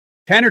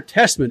Tanner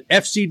Tessman,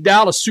 FC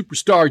Dallas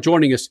superstar,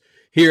 joining us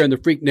here in the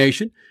Freak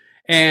Nation.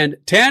 And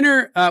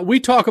Tanner,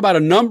 we talk about a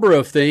number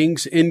of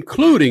things,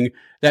 including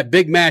that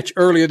big match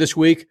earlier this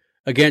week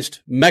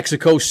against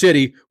Mexico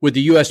City with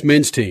the U.S.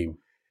 men's team.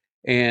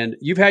 And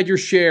you've had your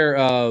share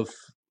of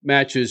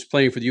matches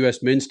playing for the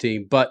U.S. men's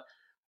team, but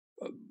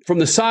from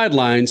the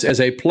sidelines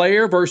as a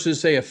player versus,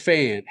 say, a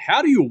fan,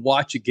 how do you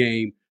watch a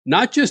game,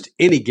 not just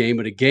any game,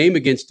 but a game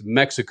against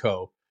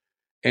Mexico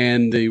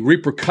and the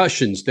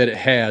repercussions that it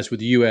has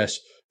with the U.S.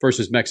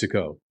 versus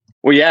Mexico?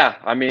 Well, yeah.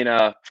 I mean,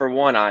 for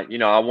one, I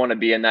want to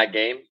be in that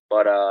game,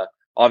 but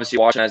obviously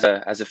watching as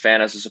a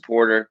fan, as a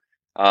supporter,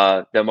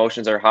 the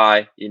emotions are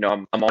high.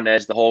 I'm on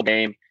edge the whole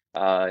game,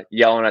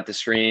 yelling at the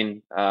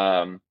screen,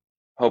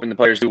 hoping the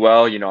players do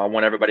well. I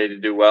want everybody to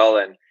do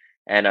well,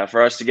 and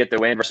for us to get the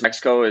win versus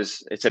Mexico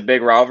it's a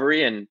big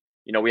rivalry, and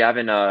we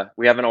haven't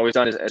always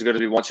done as good as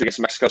we want to against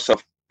Mexico. So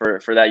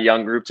for that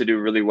young group to do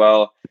really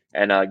well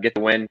and get the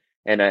win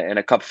in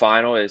a cup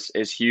final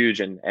is huge,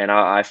 and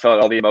I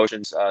felt all the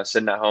emotions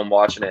sitting at home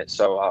watching it.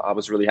 So I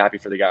was really happy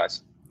for the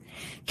guys.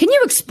 Can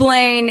you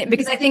explain,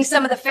 because I think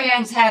some of the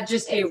fans have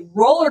just a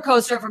roller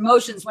coaster of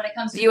emotions when it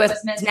comes to the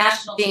U.S. men's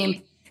national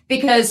team,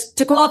 because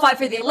to qualify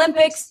for the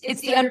Olympics,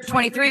 it's the under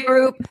 23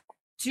 group.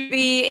 To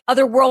be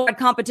other worldwide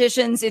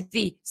competitions, it's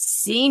the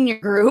senior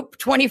group,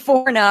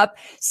 24 and up.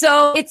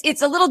 So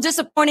it's a little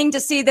disappointing to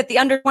see that the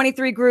under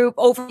 23 group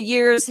over the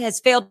years has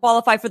failed to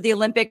qualify for the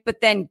Olympic.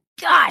 But then,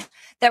 God,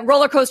 that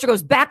roller coaster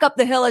goes back up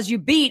the hill as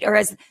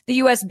the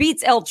U.S.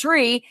 beats El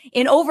Tri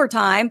in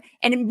overtime,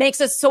 and it makes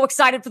us so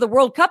excited for the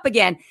World Cup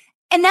again.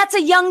 And that's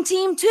a young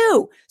team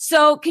too.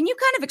 So can you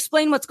kind of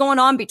explain what's going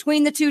on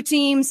between the two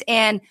teams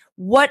and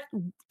what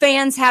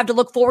fans have to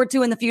look forward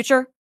to in the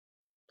future?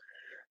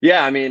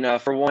 Yeah, I mean,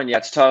 for one, yeah,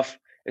 it's tough.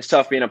 It's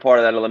tough being a part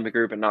of that Olympic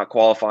group and not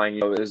qualifying.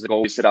 Is the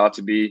goal we set out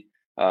to be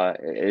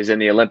is in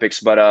the Olympics,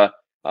 but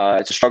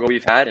it's a struggle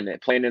we've had,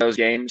 and playing in those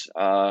games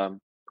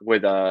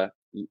with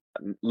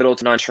little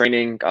to none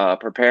training,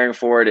 preparing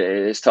for it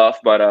is tough.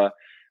 But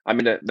I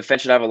mean, the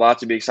fans should have a lot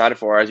to be excited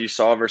for. As you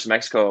saw versus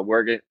Mexico,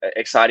 we're an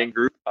exciting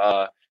group.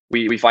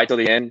 We fight till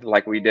the end,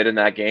 like we did in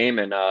that game,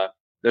 and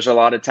there's a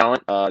lot of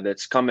talent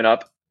that's coming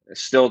up,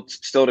 still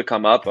to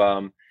come up.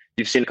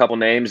 You've seen a couple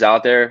names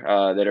out there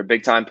that are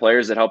big time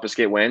players that help us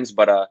get wins.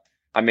 But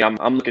I mean,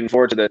 I'm looking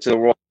forward to the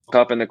World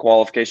Cup and the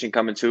qualification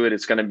coming to it.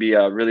 It's going to be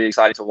really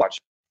exciting to watch.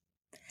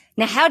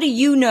 Now, how do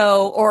you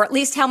know, or at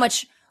least how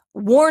much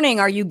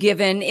warning are you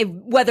given,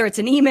 whether it's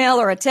an email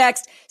or a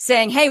text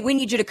saying, hey, we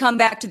need you to come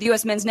back to the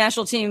U.S. men's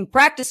national team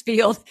practice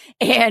field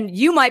and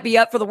you might be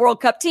up for the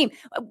World Cup team?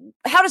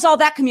 How does all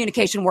that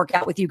communication work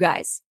out with you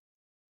guys?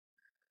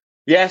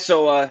 Yeah,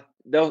 so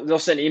they'll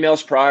send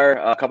emails prior,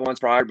 a couple months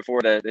prior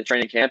before the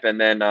training camp,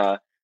 and then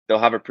they'll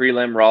have a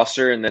prelim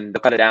roster, and then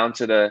they'll cut it down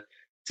to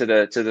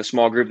the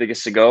small group that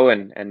gets to go,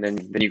 and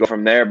then you go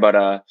from there. But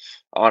I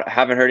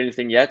haven't heard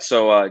anything yet,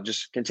 so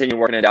just continue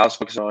working at Dallas,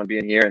 focusing on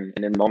being here and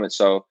in the moment.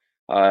 So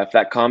if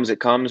that comes, it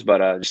comes, but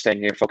just staying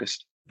here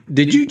focused.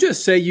 Did you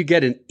just say you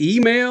get an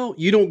email?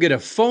 You don't get a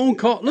phone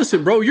call?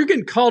 Listen, bro, you're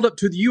getting called up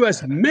to the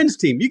U.S. men's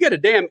team. You get a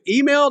damn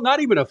email,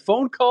 not even a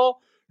phone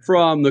call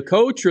from the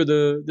coach or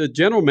the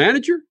general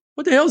manager?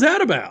 What the hell's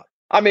that about?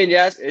 I mean,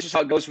 yes, it's just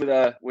how it goes with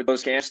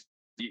those camps.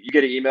 You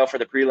get an email for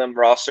the prelim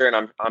roster,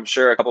 and I'm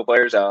sure a couple of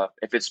players,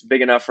 if it's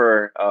big enough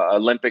for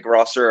Olympic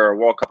roster or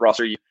World Cup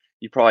roster, you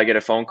probably get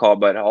a phone call.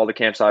 But all the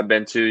camps I've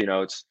been to,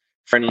 it's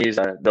friendlies,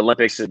 the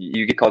Olympics.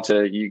 You get called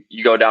to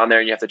you go down there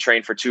and you have to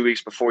train for 2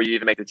 weeks before you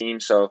even make the team.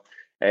 So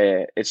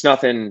it's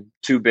nothing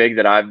too big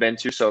that I've been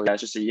to. So that's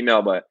just an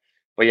email, but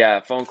yeah,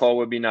 a phone call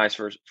would be nice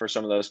for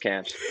some of those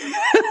camps.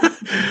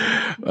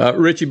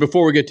 Richie,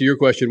 before we get to your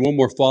question, one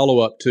more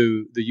follow-up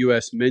to the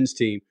U.S. men's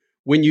team.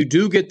 When you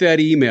do get that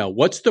email,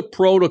 what's the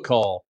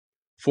protocol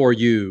for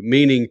you?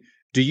 Meaning,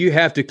 do you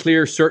have to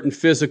clear certain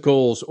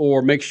physicals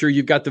or make sure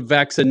you've got the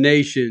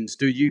vaccinations?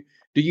 Do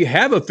you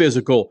have a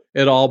physical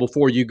at all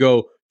before you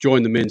go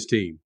join the men's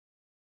team?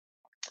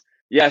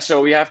 Yeah,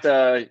 so we have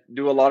to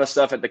do a lot of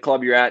stuff at the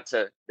club you're at.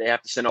 They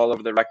have to send all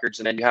over the records,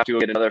 and then you have to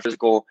get another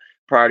physical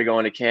prior to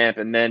going to camp,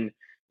 and then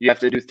you have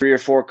to do 3 or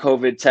 4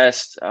 COVID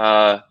tests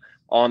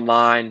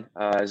online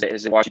as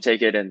they watch you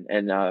take it,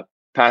 and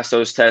pass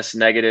those tests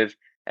negative,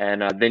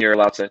 and then you're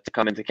allowed to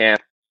come into camp.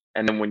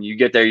 And then when you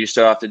get there, you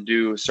still have to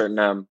do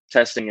certain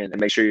testing and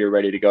make sure you're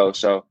ready to go.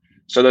 So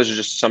those are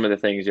just some of the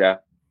things. Yeah.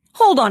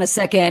 Hold on a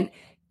second.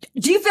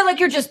 Do you feel like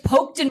you're just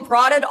poked and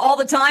prodded all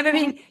the time? I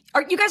mean,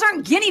 you guys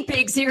aren't guinea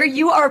pigs here.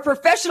 You are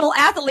professional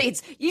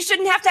athletes. You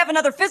shouldn't have to have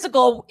another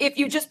physical if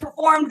you just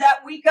performed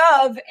that week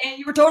of and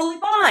you were totally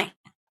fine.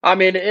 I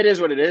mean, it is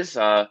what it is.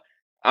 I've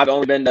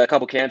only been to a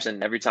couple camps,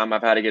 and every time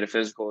I've had to get a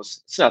physical,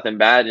 it's nothing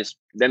bad. Just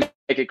they make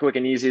it quick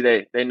and easy.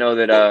 They know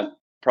that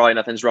probably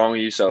nothing's wrong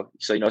with you. So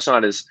it's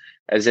not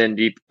as in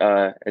deep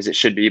as it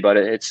should be, but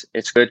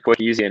it's good, quick,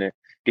 easy, and it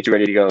gets you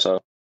ready to go.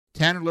 So.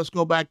 Tanner, let's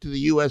go back to the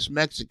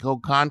U.S.-Mexico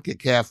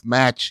CONCACAF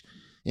match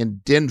in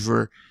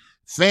Denver.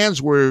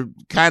 Fans were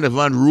kind of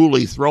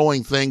unruly,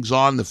 throwing things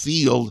on the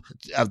field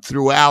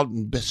throughout,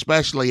 and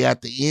especially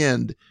at the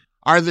end.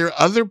 Are there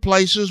other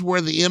places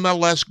where the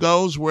MLS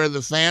goes where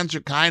the fans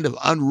are kind of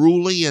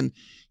unruly and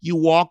you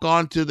walk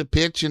onto the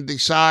pitch and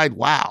decide,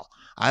 wow,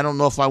 I don't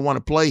know if I want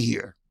to play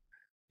here?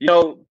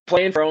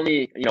 Playing for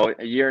only,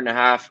 a year and a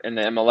half in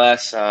the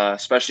MLS,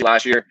 especially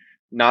last year,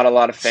 not a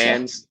lot of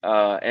fans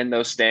in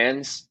those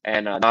stands,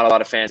 and not a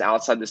lot of fans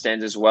outside the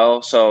stands as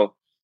well. So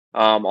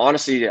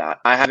honestly, I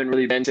haven't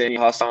really been to any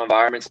hostile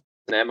environments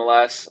in the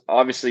MLS.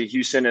 Obviously,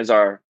 Houston is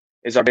our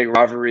big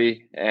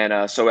rivalry,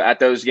 and so at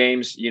those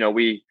games,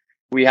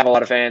 we have a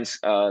lot of fans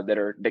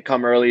that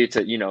come early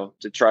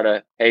to try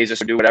to haze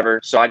us or do whatever.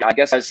 So I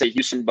guess I'd say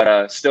Houston,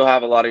 but still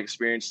have a lot of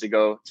experience to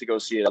go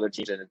see other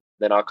teams, and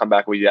then I'll come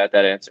back with you at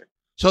that answer.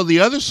 So the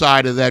other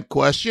side of that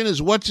question is,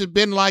 what's it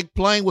been like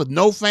playing with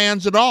no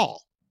fans at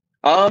all?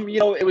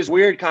 It was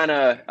weird kind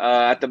of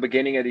at the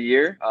beginning of the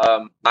year.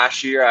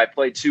 Last year I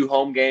played 2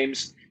 home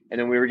games, and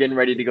then we were getting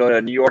ready to go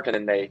to New York, and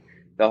then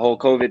the whole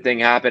COVID thing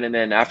happened, and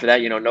then after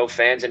that, no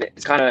fans, and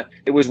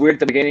it was weird at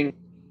the beginning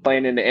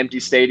playing in the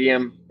empty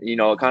stadium.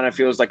 It kind of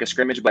feels like a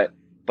scrimmage, but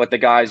the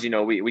guys,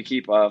 we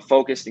keep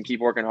focused and keep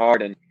working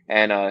hard,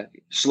 and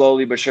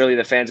slowly but surely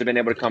the fans have been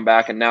able to come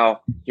back, and now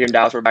here in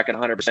Dallas we're back at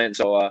 100%.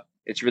 So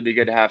it's really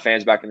good to have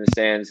fans back in the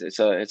stands. It's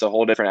a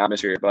whole different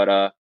atmosphere,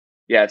 but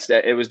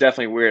it was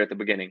definitely weird at the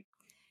beginning.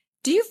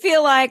 Do you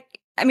feel like,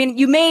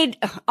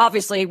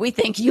 obviously we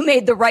think you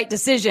made the right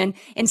decision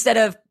instead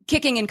of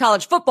kicking in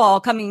college football,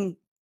 coming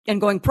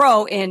and going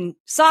pro in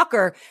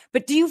soccer,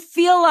 but do you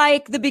feel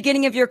like the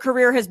beginning of your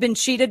career has been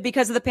cheated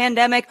because of the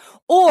pandemic,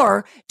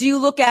 or do you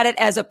look at it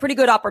as a pretty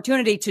good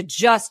opportunity to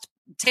just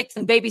take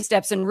some baby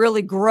steps and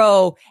really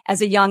grow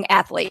as a young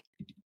athlete?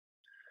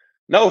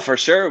 No, for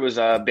sure. It was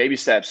baby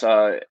steps.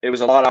 It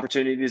was a lot of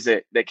opportunities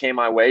that came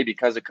my way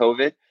because of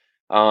COVID.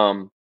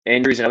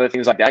 Injuries and other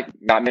things like that.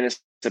 Got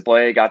minutes to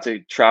play, got to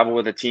travel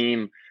with a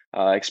team,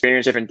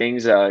 experience different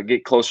things,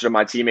 get closer to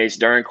my teammates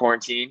during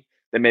quarantine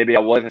than maybe I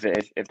would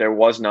if there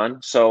was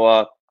none. So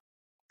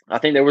I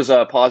think there was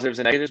positives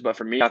and negatives, but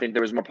for me, I think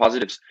there was more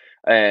positives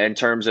in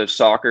terms of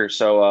soccer.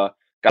 So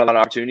got a lot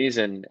of opportunities,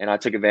 and I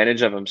took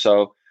advantage of them.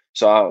 So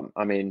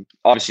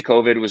obviously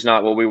COVID was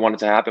not what we wanted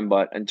to happen,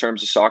 but in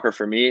terms of soccer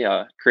for me,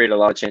 created a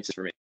lot of chances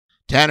for me.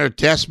 Tanner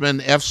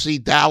Tessmann,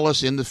 FC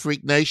Dallas in the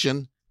Freak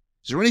Nation.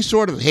 Is there any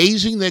sort of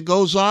hazing that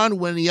goes on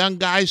when young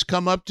guys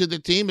come up to the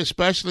team,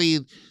 especially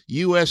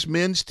U.S.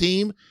 men's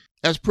team?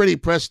 That's pretty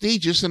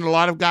prestigious, and a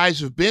lot of guys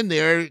have been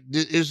there.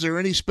 Is there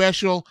any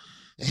special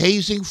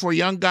hazing for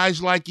young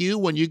guys like you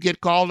when you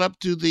get called up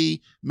to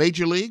the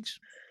major leagues?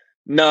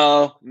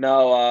 No.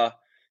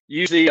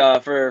 Usually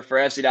for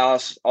FC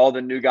Dallas, all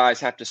the new guys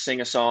have to sing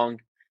a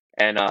song,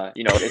 and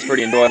it's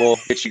pretty enjoyable,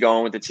 gets you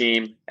going with the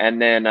team.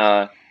 And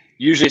then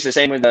usually it's the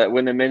same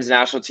when the men's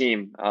national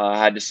team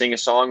had to sing a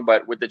song,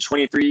 but with the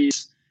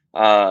 23s,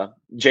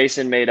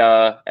 Jason made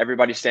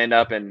everybody stand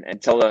up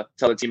and tell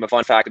the team a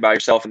fun fact about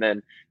yourself, and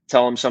then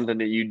tell them something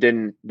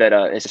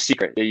that it's a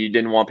secret that you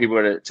didn't want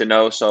people to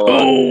know. So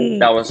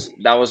that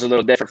was a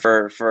little different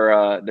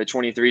for the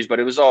 23s, but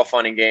it was all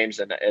fun and games,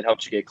 and it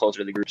helped you get closer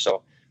to the group.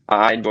 So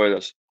I enjoy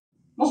those.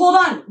 Well, hold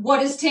on.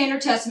 What is Tanner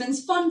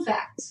Tessmann's fun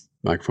fact?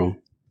 Microphone.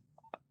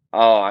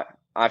 Oh,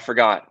 I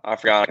forgot. I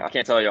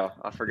can't tell y'all.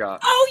 I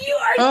forgot. Oh, you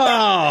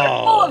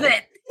are full of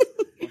it.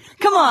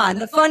 Come on.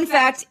 The fun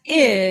fact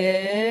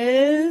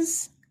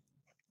is...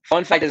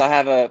 Fun fact is I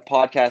have a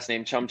podcast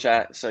named Chum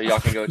Chat, so y'all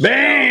can go check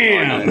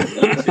it out on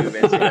YouTube,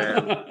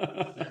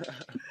 Instagram.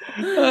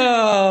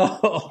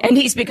 Oh. And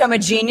he's become a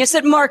genius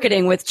at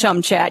marketing with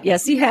Chum Chat.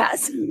 Yes, he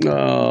has.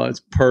 Oh,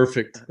 it's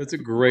perfect. That's a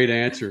great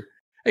answer.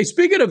 Hey,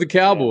 speaking of the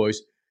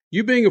Cowboys,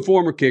 you being a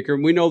former kicker,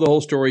 and we know the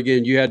whole story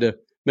again, you had to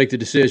make the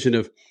decision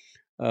of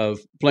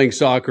playing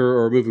soccer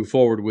or moving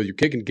forward with your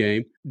kicking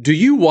game. Do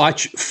you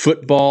watch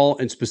football,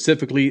 and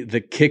specifically the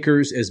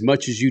kickers, as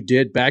much as you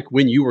did back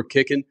when you were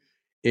kicking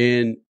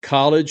in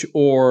college,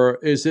 or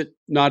is it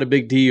not a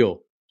big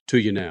deal to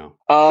you now?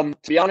 To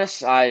be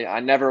honest, I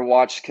never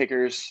watched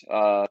kickers.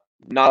 Not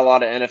a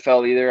lot of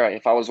NFL either.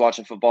 If I was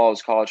watching football, it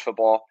was college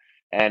football.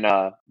 And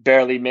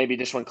barely, maybe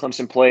just when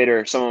Clemson played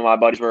or some of my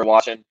buddies were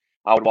watching,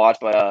 I would watch.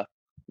 But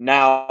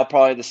now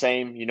probably the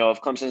same.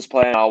 If Clemson's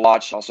playing, I'll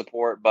watch, I'll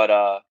support. But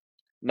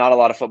not a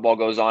lot of football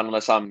goes on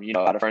unless I'm,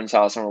 at a friend's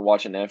house and we're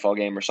watching the NFL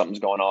game or something's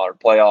going on, or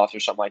playoffs or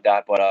something like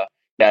that. But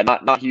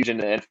not huge in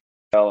the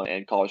NFL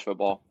and college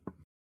football.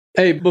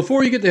 Hey,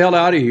 before you get the hell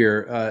out of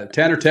here,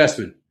 Tanner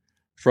Tessmann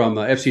from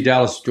FC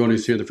Dallas joining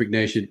us here in the Freak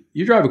Nation.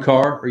 You drive a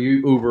car, or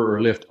you Uber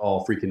or Lyft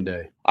all freaking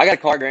day? I got a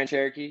car, Grand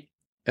Cherokee.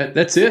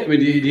 That's it? I mean,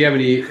 do you have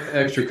any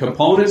extra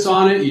components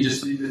on it?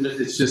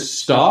 It's just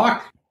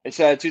stock? It's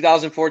a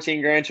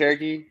 2014 Grand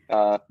Cherokee.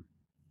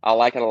 I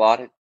like it a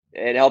lot.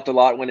 It helped a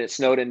lot when it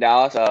snowed in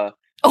Dallas. I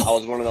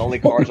was one of the only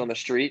cars on the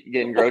street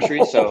getting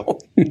groceries. So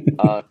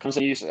comes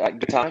in use at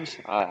good times.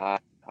 I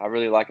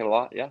really like it a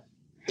lot. Yeah.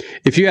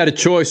 If you had a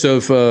choice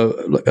of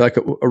like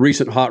a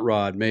recent hot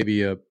rod,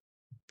 maybe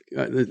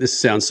this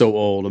sounds so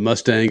old, a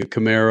Mustang, a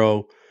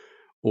Camaro,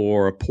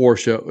 or a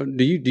Porsche,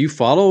 do you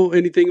follow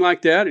anything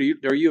like that?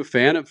 Are you a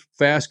fan of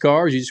fast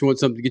cars? You just want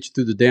something to get you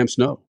through the damn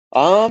snow?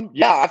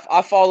 Yeah,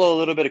 I follow a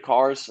little bit of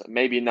cars.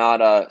 Maybe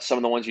not some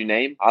of the ones you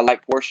name. I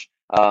like Porsche.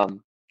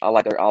 I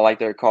like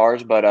their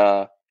cars, but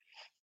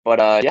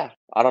yeah,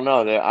 I don't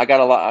know. I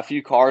got a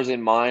few cars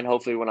in mind.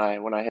 Hopefully, when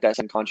I hit that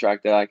same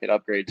contract, that I could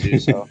upgrade to.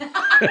 So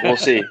we'll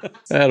see.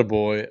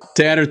 Attaboy.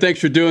 Tanner,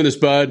 thanks for doing this,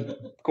 bud.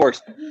 Of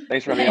course.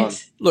 Thanks for having me on.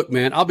 Look,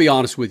 man, I'll be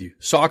honest with you.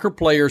 Soccer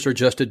players are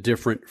just a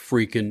different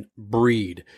freaking breed.